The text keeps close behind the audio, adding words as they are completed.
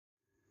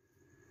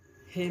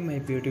Hey my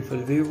beautiful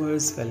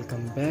viewers,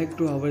 welcome back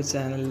to our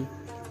channel.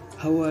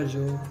 How are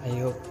you? I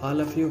hope all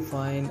of you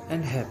fine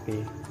and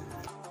happy.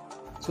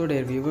 So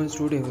dear viewers,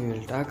 today we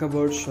will talk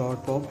about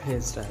short bob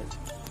hairstyle.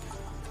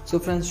 So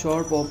friends,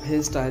 short bob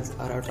hairstyles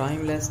are a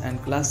timeless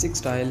and classic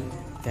style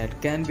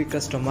that can be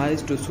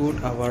customized to suit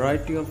a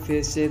variety of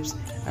face shapes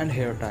and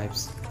hair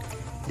types.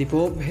 The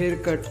bob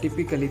haircut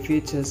typically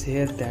features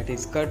hair that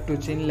is cut to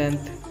chin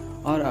length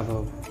or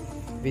above,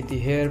 with the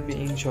hair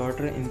being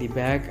shorter in the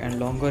back and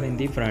longer in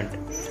the front.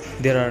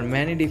 There are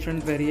many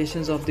different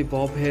variations of the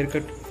bob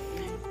haircut,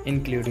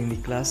 including the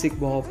classic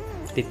bob,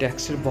 the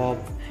texture bob,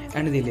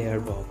 and the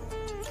layered bob.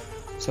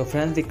 So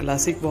friends, the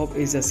classic bob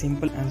is a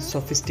simple and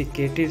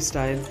sophisticated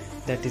style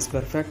that is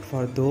perfect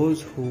for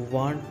those who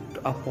want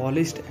a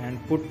polished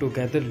and put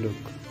together look.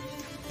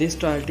 This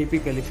style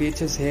typically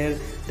features hair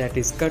that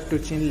is cut to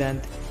chin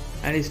length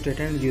and is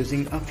straightened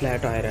using a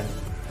flat iron.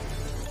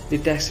 The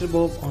texture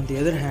bob, on the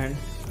other hand,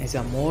 is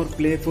a more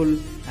playful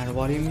and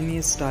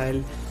voluminous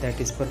style that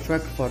is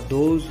perfect for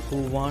those who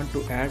want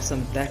to add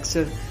some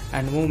texture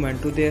and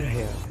movement to their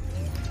hair.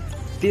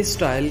 This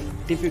style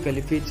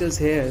typically features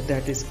hair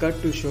that is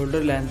cut to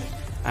shoulder length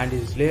and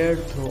is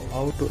layered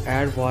throughout to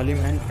add volume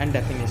and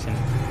definition.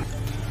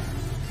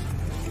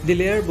 The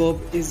layered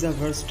bob is a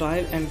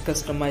versatile and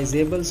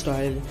customizable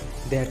style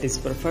that is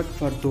perfect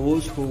for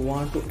those who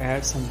want to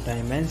add some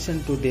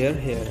dimension to their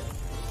hair.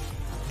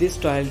 This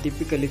style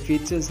typically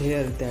features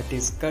hair that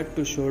is cut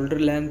to shoulder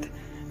length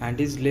and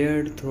is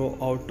layered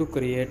throughout to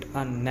create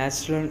a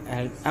natural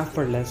and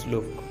effortless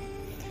look.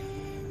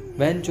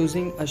 When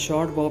choosing a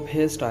short bob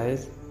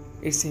hairstyle,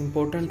 it's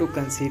important to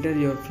consider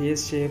your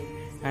face shape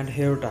and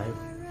hair type.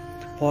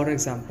 For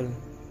example,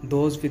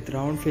 those with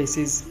round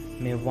faces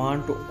may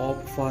want to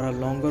opt for a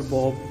longer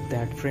bob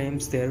that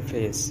frames their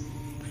face,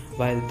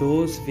 while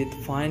those with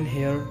fine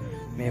hair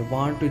may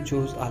want to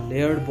choose a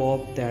layered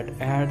bob that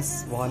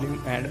adds volume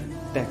and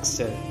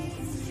texture.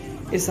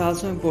 It's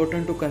also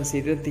important to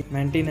consider the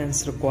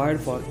maintenance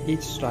required for each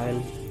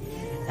style,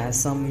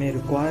 as some may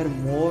require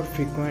more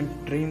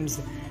frequent trims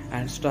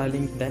and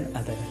styling than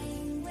others.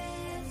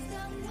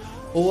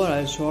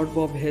 Overall, short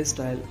bob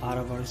hairstyle are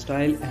a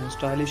versatile and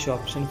stylish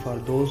option for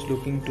those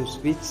looking to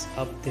switch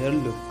up their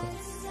look.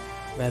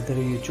 Whether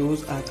you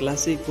choose a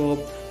classic bob,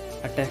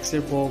 a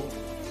textured bob,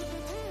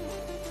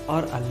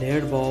 or a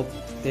layered bob,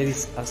 there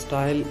is a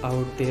style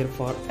out there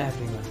for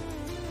everyone.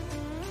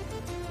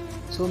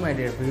 So my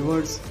dear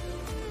viewers,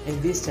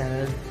 in this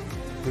channel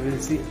you will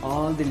see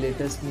all the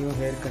latest new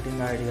hair cutting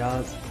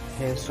ideas,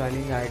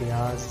 hairstyling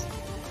ideas.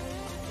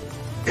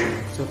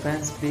 So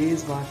friends,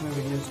 please watch my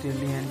videos till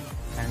the end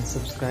and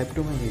subscribe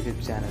to my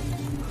YouTube channel.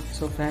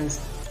 So friends,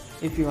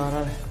 if you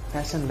are a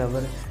fashion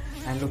lover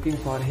and looking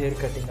for hair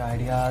cutting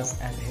ideas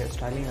and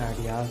hairstyling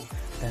ideas,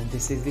 then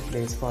this is the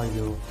place for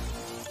you.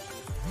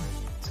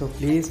 So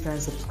please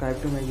friends,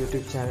 subscribe to my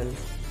YouTube channel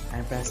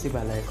and press the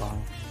bell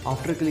icon.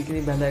 After clicking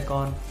the bell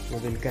icon, you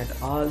will get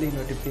all the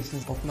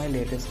notifications of my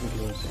latest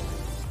videos.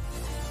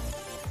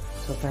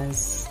 So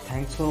friends,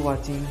 thanks for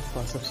watching,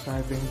 for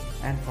subscribing,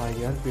 and for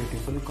your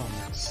beautiful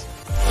comments.